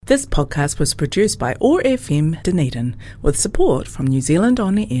This podcast was produced by OAR FM Dunedin with support from New Zealand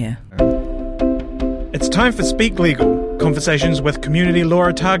On Air. It's time for Speak Legal, conversations with Community Law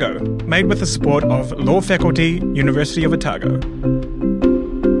Otago, made with the support of Law Faculty, University of Otago.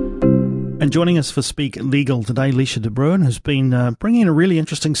 And joining us for Speak Legal today, Leisha de Bruin, has been bringing a really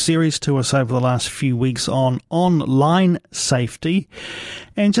interesting series to us over the last few weeks on online safety.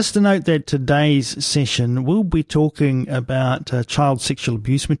 And just to note that today's session, we'll be talking about child sexual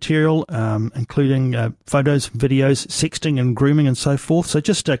abuse material, including photos, videos, sexting and grooming and so forth. So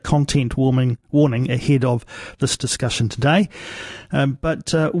just a content warning ahead of this discussion today.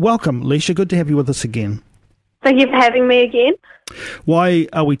 But welcome, Leisha. Good to have you with us again. Thank you for having me again. Why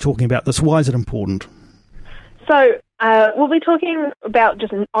are we talking about this? Why is it important? So we'll be talking about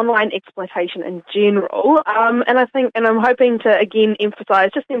just online exploitation in general, and I'm hoping to again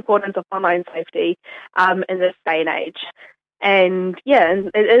emphasise just the importance of online safety in this day and age. And yeah,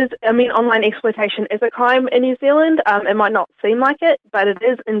 it is. I mean, online exploitation is a crime in New Zealand. It might not seem like it, but it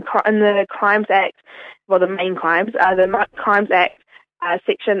is in the Crimes Act. Well, the main crimes, the Crimes Act.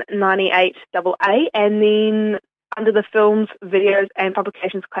 Section 98AA, and then under the Films, Videos and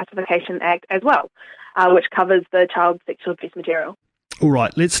Publications Classification Act as well, which covers the child sexual abuse material. All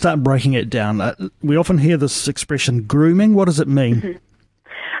right, let's start breaking it down. We often hear this expression, grooming. What does it mean?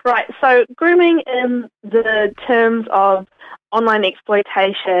 Mm-hmm. Right, so grooming in the terms of online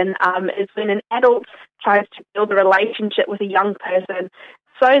exploitation is when an adult tries to build a relationship with a young person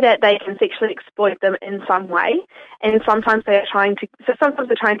so that they can sexually exploit them in some way, and sometimes they're trying to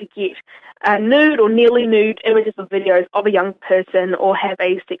get nude or nearly nude images or videos of a young person or have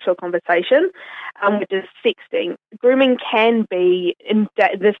a sexual conversation, which is sexting. Grooming can be, in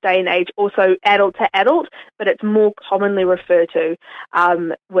this day and age, also adult to adult, but it's more commonly referred to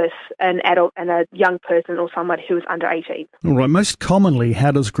with an adult and a young person or someone who is under 18. All right, most commonly, how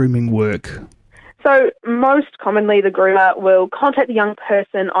does grooming work? So most commonly, the groomer will contact the young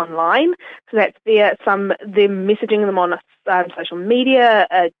person online. So that's via them messaging them on social media,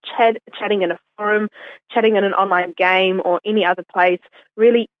 chatting in a forum, chatting in an online game, or any other place.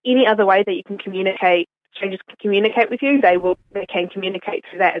 Really, any other way that you can communicate, strangers can communicate with you. They can communicate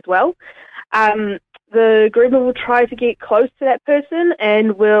through that as well. The groomer will try to get close to that person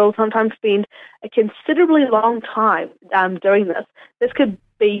and will sometimes spend a considerably long time doing this. This could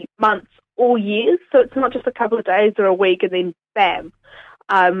be months or years, so it's not just a couple of days or a week and then bam.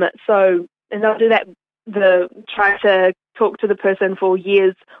 And they'll do that, try to talk to the person for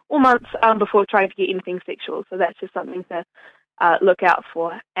years or months before trying to get anything sexual. So that's just something to look out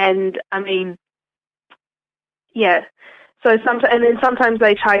for. And I mean, yeah. So sometimes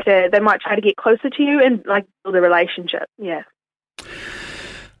they might try to get closer to you and like build a relationship. Yeah.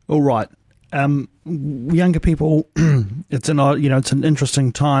 All right. Younger people, it's an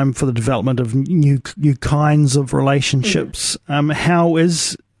interesting time for the development of new kinds of relationships. How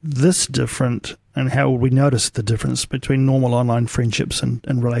is this different, and how will we notice the difference between normal online friendships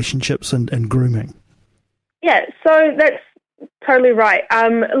and relationships and grooming? Yeah, so that's totally right.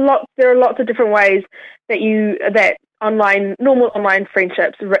 There are lots of different ways that normal online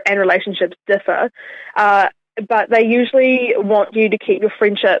friendships and relationships differ, but they usually want you to keep your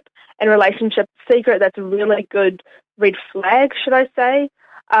friendship and relationship secret. That's a really good red flag, should I say.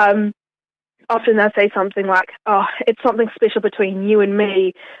 Often they'll say something like, "Oh, it's something special between you and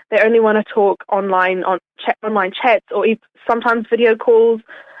me." They only want to talk online online chats or sometimes video calls,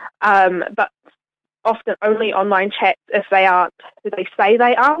 but often only online chats if they aren't who they say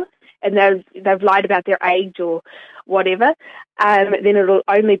they are, and they've lied about their age or whatever. Then it'll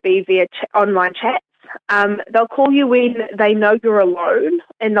only be via online chats. They'll call you when they know you're alone,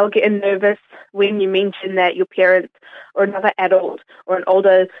 and they'll get nervous when you mention that your parents or another adult or an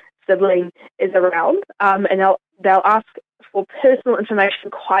older sibling is around, and they'll ask for personal information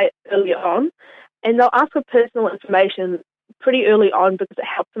quite early on, and they'll ask for personal information pretty early on because it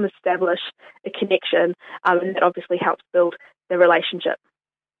helps them establish a connection, and that obviously helps build the relationship.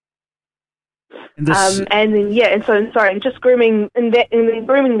 And just grooming, and then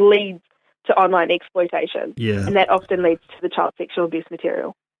grooming leads to online exploitation. Yeah. And that often leads to the child sexual abuse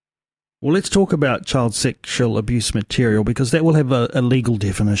material. Well, let's talk about child sexual abuse material, because that will have a legal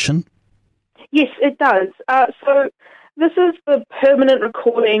definition. Yes, it does. So this is the permanent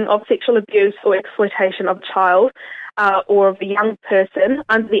recording of sexual abuse or exploitation of a child or of a young person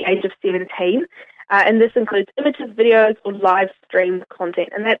under the age of 17. And this includes images, videos, or live streamed content.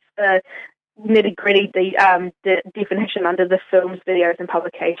 And that's the nitty-gritty the definition under the Films, Videos and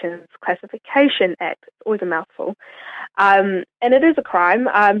Publications Classification Act. It's always a mouthful. And it is a crime.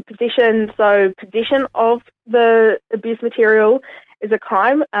 Possession of the abuse material is a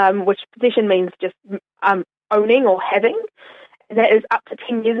crime, which possession means just owning or having. That is up to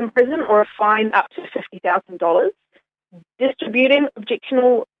 10 years in prison or a fine up to $50,000. Distributing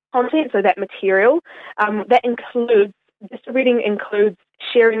objectionable content, so that material, distributing includes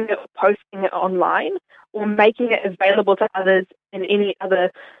sharing it or posting it online or making it available to others in any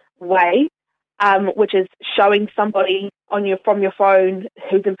other way, which is showing somebody from your phone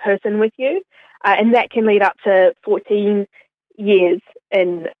who's in person with you, and that can lead up to 14 years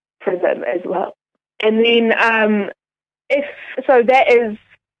in prison as well. And then that is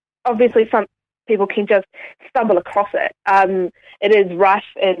obviously some people can just stumble across it. It is rife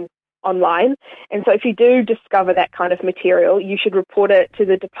in online, and so if you do discover that kind of material, you should report it to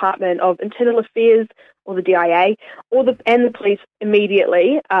the Department of Internal Affairs or the DIA and the police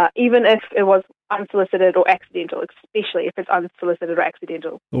immediately, even if it was unsolicited or accidental, especially if it's unsolicited or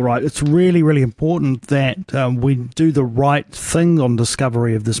accidental. All right, it's really, really important that we do the right thing on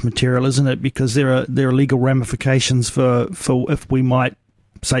discovery of this material, isn't it? Because there are legal ramifications for if we might,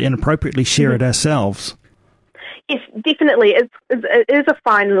 say, inappropriately share it ourselves. Yes, definitely. It is a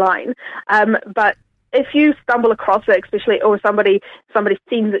fine line, but if you stumble across it, especially, or somebody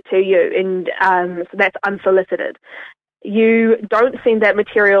sends it to you, and so that's unsolicited, you don't send that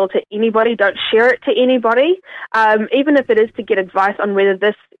material to anybody. Don't share it to anybody, even if it is to get advice on whether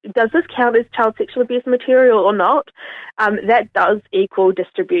does this count as child sexual abuse material or not. That does equal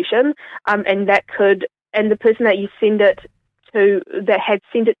distribution, and the person that you send it to, that had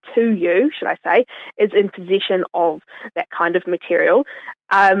sent it to you, should I say, is in possession of that kind of material.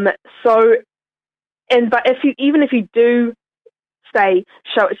 But if you do, say,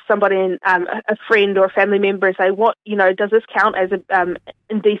 show it to somebody, a friend or a family member, and say, does this count as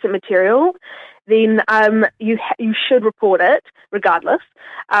indecent material? Then you should report it regardless,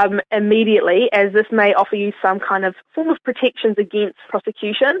 immediately, as this may offer you some kind of form of protections against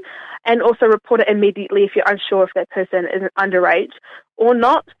prosecution, and also report it immediately if you're unsure if that person is underage or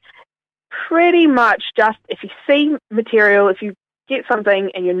not. Pretty much just if you see material, if you get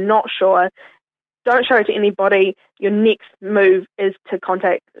something and you're not sure, don't show it to anybody. Your next move is to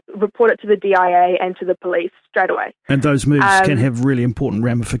report it to the DIA and to the police straight away. And those moves can have really important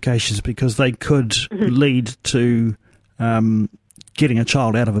ramifications because they could lead to getting a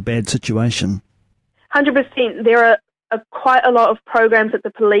child out of a bad situation. 100%. There are quite a lot of programs that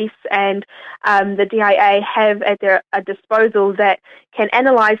the police and the DIA have at their disposal that can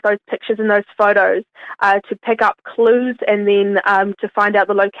analyse those pictures and those photos to pick up clues, and then to find out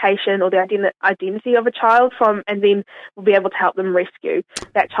the location or the identity of a child and then we'll be able to help them rescue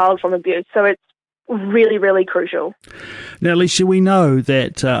that child from abuse. So it's really, really crucial. Now, Alicia, we know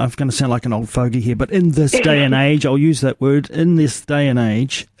that, I'm going to sound like an old fogey here, but in this day and age, I'll use that word, in this day and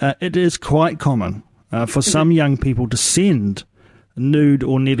age, it is quite common for some young people to send nude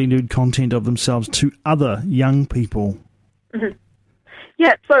or nearly nude content of themselves to other young people. Mm-hmm.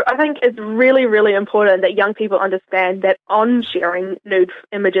 Yeah, so I think it's really, really important that young people understand that on sharing nude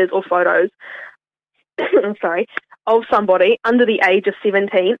images or photos of somebody under the age of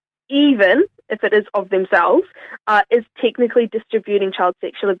 17, even if it is of themselves, is technically distributing child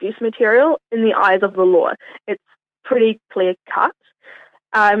sexual abuse material in the eyes of the law. It's pretty clear cut.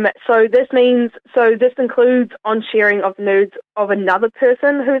 So this includes on sharing of nudes of another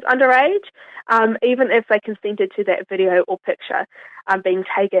person who is underage, even if they consented to that video or picture being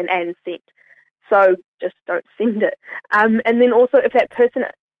taken and sent. So just don't send it. And then also if the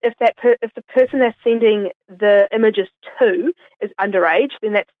person they're sending the images to is underage,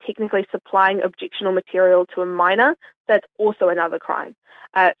 then that's technically supplying objectionable material to a minor. That's also another crime.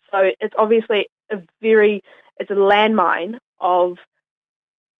 So it's obviously it's a landmine of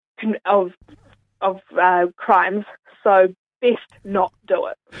crimes, so best not do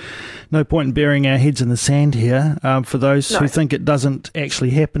it. No point in burying our heads in the sand here. For those who think it doesn't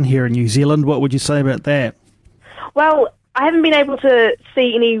actually happen here in New Zealand, what would you say about that? Well, I haven't been able to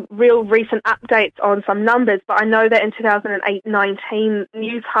see any real recent updates on some numbers, but I know that in 2019,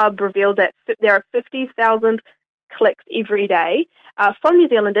 News Hub revealed that there are 50,000 clicks every day from New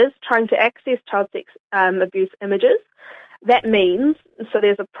Zealanders trying to access child sex abuse images. That means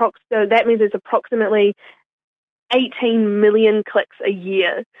there's approximately 18 million clicks a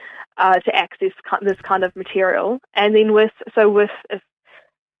year to access this kind of material. And then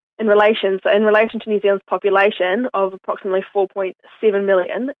in relation to New Zealand's population of approximately 4.7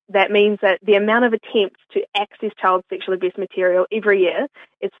 million, that means that the amount of attempts to access child sexual abuse material every year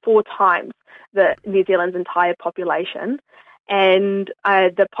is 4 times New Zealand's entire population. and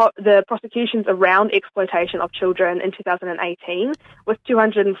the prosecutions around exploitation of children in 2018 was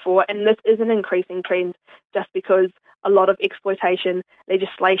 204, and this is an increasing trend just because a lot of exploitation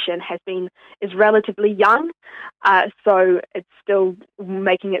legislation is relatively young, so it's still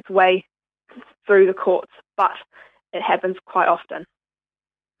making its way through the courts, but it happens quite often.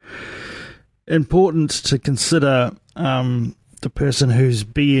 Important to consider the person who's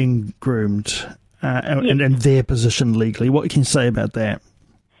being groomed and their position legally. What can you say about that?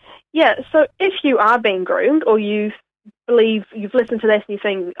 Yeah, so if you are being groomed, or you believe you've listened to this and you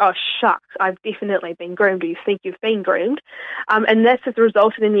think, oh shucks, I've definitely been groomed, or you think you've been groomed, and this has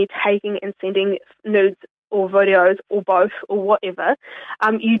resulted in you taking and sending nudes or videos or both or whatever,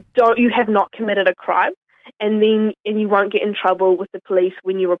 you have not committed a crime, and you won't get in trouble with the police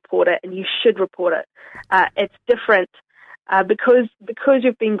when you report it, and you should report it. It's different because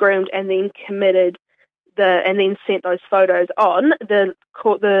you've been groomed and then committed and then sent those photos on.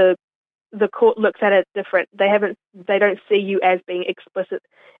 The court looks at it different. They don't see you as being explicit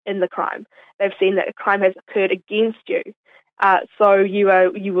in the crime. They've seen that a crime has occurred against you, so you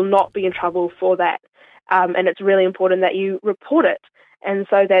will not be in trouble for that. And it's really important that you report it, and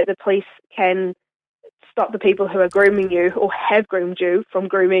so that the police can stop the people who are grooming you or have groomed you from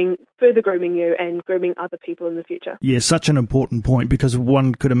further grooming you and grooming other people in the future. Yeah, such an important point, because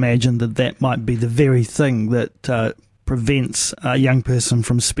one could imagine that might be the very thing that prevents a young person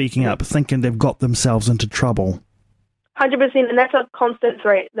from speaking up, thinking they've got themselves into trouble. 100%, and that's a constant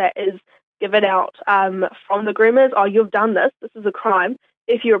threat that is given out from the groomers. Oh, you've done this. This is a crime.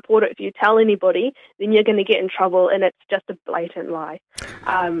 If you report it, if you tell anybody, then you're going to get in trouble, and it's just a blatant lie.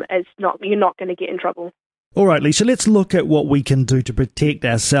 You're not going to get in trouble. All right, Leisha, let's look at what we can do to protect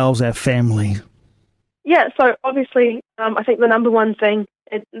ourselves, our family. Yeah, so obviously, I think the number one thing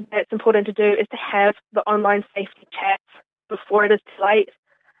that's important to do is to have the online safety chats before it is too late.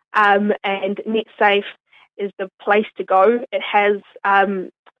 And NetSafe is the place to go. It has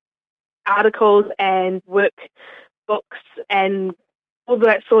articles and workbooks and all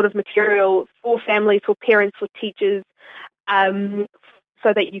that sort of material for families, for parents, for teachers,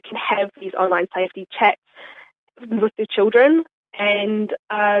 so that you can have these online safety chats with your children. And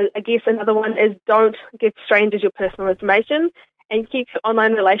I guess another one is don't give strangers your personal information, and keep your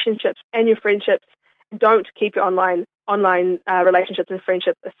online relationships and your friendships. Don't keep your online relationships and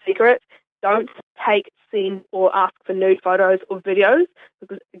friendships a secret. Don't send or ask for nude photos or videos,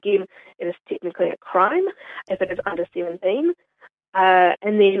 because again, it is technically a crime if it is under 17. And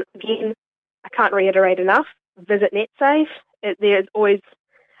then again, I can't reiterate enough, visit NetSafe. There's always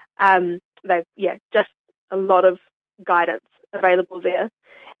just a lot of guidance available there.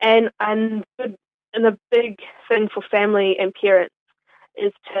 And the big thing for family and parents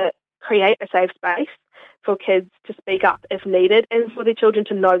is to create a safe space for kids to speak up if needed, and for their children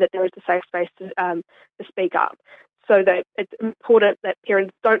to know that there is a safe space to speak up. So that it's important that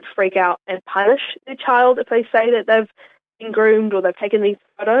parents don't freak out and punish their child if they say that they've been groomed or they've taken these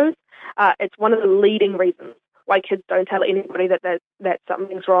photos. It's one of the leading reasons why kids don't tell anybody that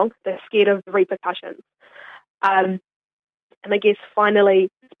something's wrong. They're scared of the repercussions. And I guess finally,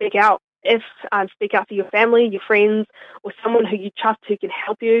 speak out. Speak out for your family, your friends, or someone who you trust who can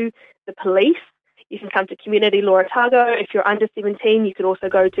help you. The police. You can come to Community Law Otago. If you're under 17, you can also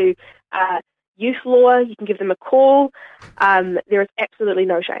go to Youth Law. You can give them a call. There is absolutely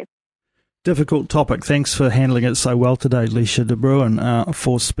no shame. Difficult topic. Thanks for handling it so well today, Leisha de Bruin,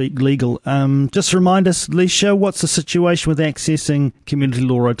 for Speak Legal. Just remind us, Leisha, what's the situation with accessing Community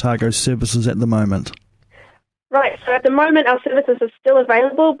Law Otago services at the moment? Right, so at the moment our services are still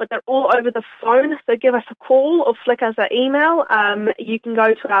available, but they're all over the phone, so give us a call or flick us an email. You can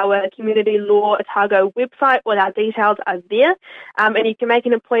go to our Community Law Otago website, all our details are there, and you can make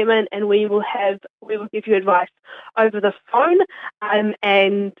an appointment, and we will give you advice over the phone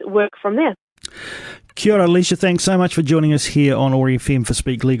and work from there. Kia ora, Leisha. Thanks so much for joining us here on OAR FM for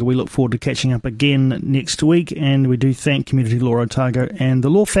Speak Legal. We look forward to catching up again next week, and we do thank Community Law Otago and the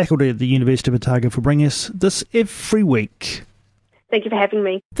law faculty at the University of Otago for bringing us this every week. Thank you for having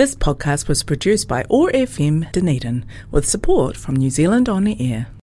me. This podcast was produced by OAR FM Dunedin with support from New Zealand On the Air.